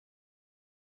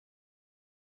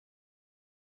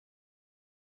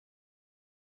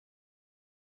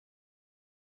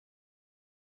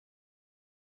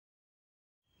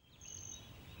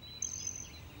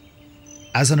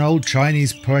As an old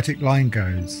Chinese poetic line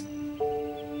goes,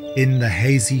 in the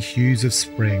hazy hues of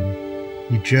spring,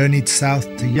 he journeyed south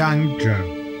to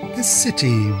Yangzhou. This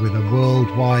city, with a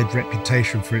worldwide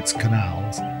reputation for its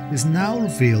canals, is now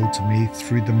revealed to me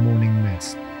through the morning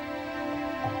mist.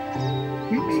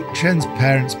 We meet Chen's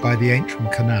parents by the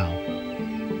ancient canal.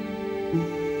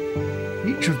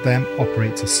 Each of them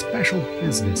operates a special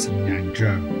business in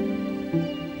Yangzhou.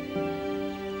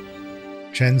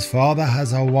 Chen's father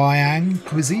has a Huayang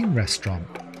cuisine restaurant,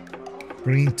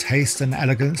 bringing taste and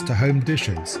elegance to home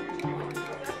dishes.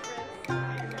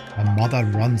 Her mother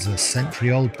runs a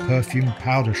century-old perfume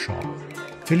powder shop,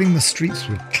 filling the streets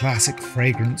with classic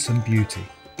fragrance and beauty.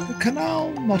 The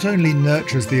canal not only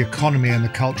nurtures the economy and the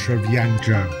culture of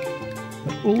Yangzhou,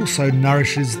 but also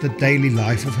nourishes the daily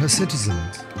life of her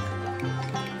citizens.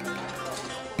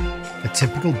 A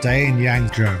typical day in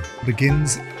Yangzhou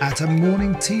begins at a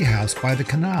morning tea house by the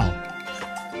canal.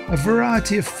 A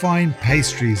variety of fine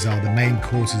pastries are the main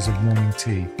courses of morning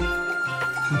tea,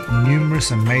 with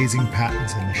numerous amazing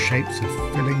patterns in the shapes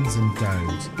of fillings and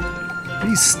doughs.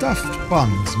 These stuffed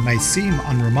buns may seem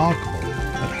unremarkable,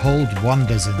 but hold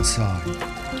wonders inside.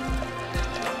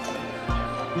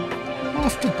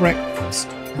 After breakfast,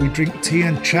 we drink tea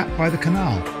and chat by the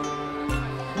canal.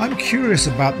 I'm curious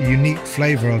about the unique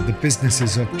flavour of the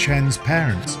businesses of Chen's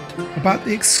parents, about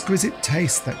the exquisite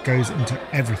taste that goes into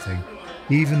everything,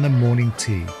 even the morning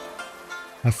tea.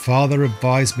 Her father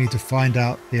advised me to find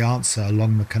out the answer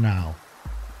along the canal.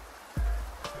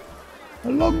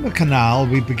 Along the canal,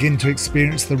 we begin to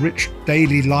experience the rich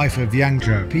daily life of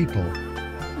Yangzhou people,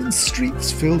 in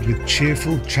streets filled with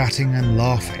cheerful chatting and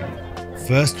laughing.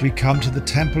 First, we come to the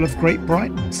Temple of Great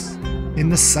Brightness. In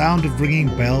the sound of ringing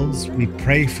bells, we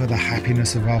pray for the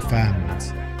happiness of our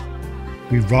families.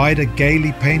 We ride a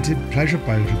gaily painted pleasure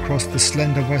boat across the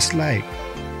slender West Lake,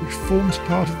 which forms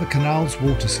part of the canal's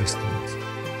water systems,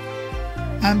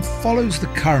 and follows the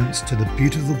currents to the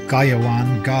beautiful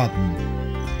Gaiyuan Garden.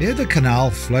 Here the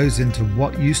canal flows into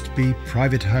what used to be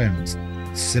private homes,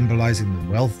 symbolising the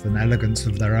wealth and elegance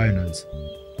of their owners.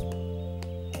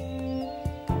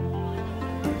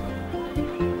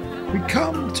 We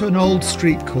come to an old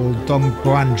street called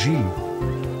Dongguanji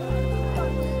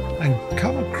and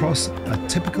come across a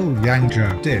typical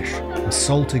Yangzhou dish, a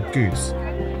salted goose,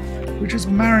 which is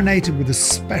marinated with a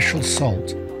special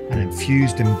salt and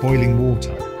infused in boiling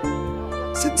water.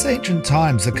 Since ancient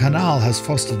times, the canal has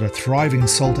fostered a thriving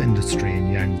salt industry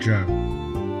in Yangzhou,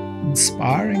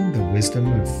 inspiring the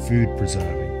wisdom of food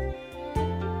preserving.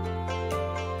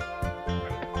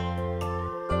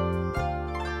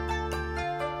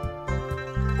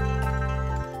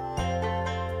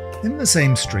 In the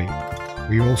same street,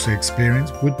 we also experience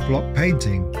woodblock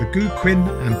painting, the guqin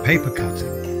and paper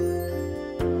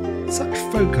cutting. Such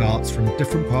folk arts from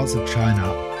different parts of China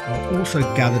are also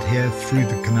gathered here through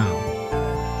the canal.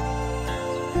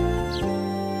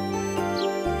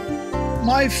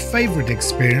 My favourite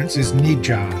experience is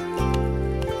Nijiao,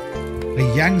 a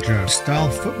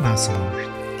Yangzhou-style foot massage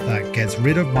that gets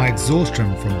rid of my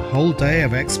exhaustion from a whole day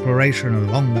of exploration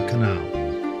along the canal.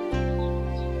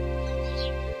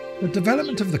 The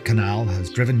development of the canal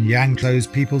has driven Yangzhou's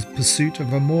people's pursuit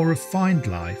of a more refined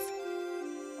life,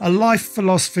 a life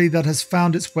philosophy that has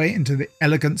found its way into the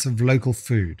elegance of local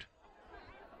food.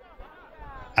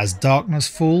 As darkness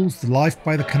falls, the life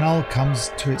by the canal comes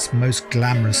to its most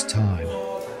glamorous time.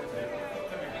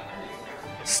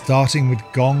 Starting with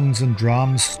gongs and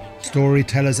drums,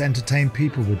 storytellers entertain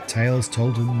people with tales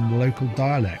told in local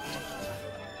dialect.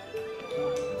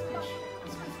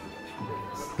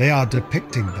 They are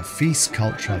depicting the feast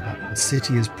culture that the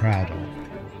city is proud of,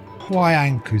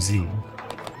 Huayang cuisine.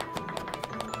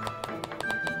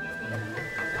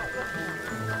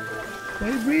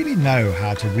 They really know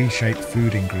how to reshape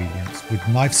food ingredients with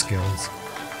knife skills,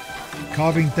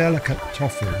 carving delicate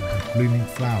tofu with blooming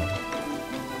flour,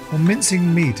 or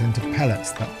mincing meat into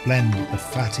pellets that blend the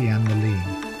fatty and the lean,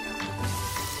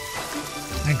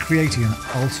 and creating an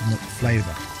ultimate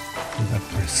flavour with a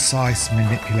precise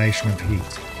manipulation of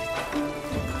heat.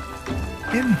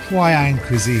 In Huayang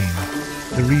cuisine,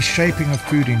 the reshaping of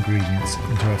food ingredients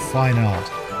into a fine art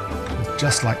is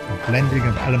just like the blending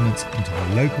of elements into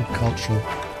the local culture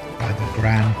by the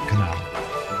Grand Canal.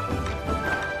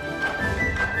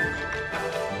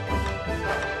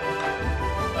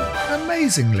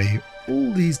 Amazingly,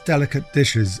 all these delicate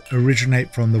dishes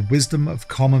originate from the wisdom of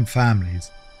common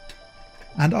families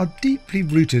and are deeply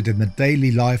rooted in the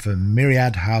daily life of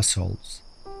myriad households.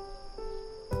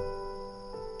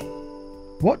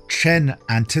 What Chen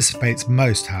anticipates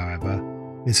most, however,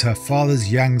 is her father's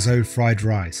Yangzhou fried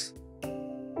rice.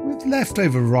 With With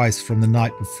leftover rice from the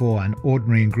night before and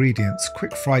ordinary ingredients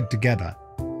quick fried together,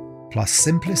 plus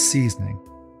simplest seasoning,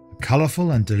 a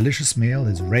colourful and delicious meal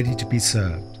is ready to be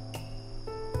served.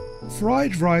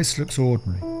 Fried rice looks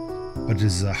ordinary, but it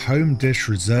is a home dish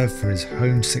reserved for his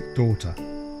homesick daughter,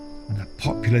 and a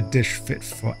popular dish fit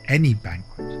for any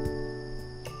banquet.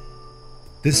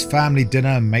 This family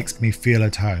dinner makes me feel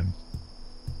at home.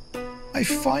 I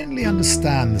finally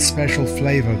understand the special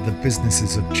flavour of the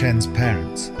businesses of Chen's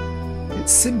parents. It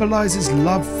symbolises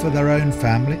love for their own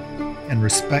family and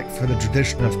respect for the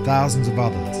tradition of thousands of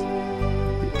others.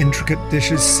 The intricate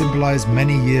dishes symbolise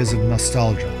many years of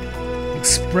nostalgia,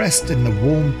 expressed in the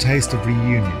warm taste of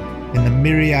reunion, in the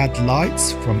myriad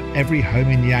lights from every home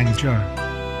in Yangzhou.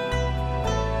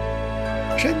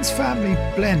 Chen's family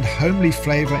blend homely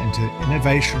flavour into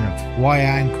innovation of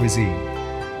Huayan cuisine.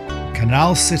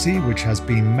 Canal City, which has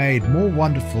been made more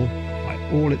wonderful by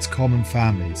all its common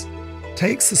families,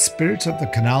 takes the spirit of the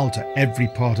canal to every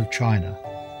part of China.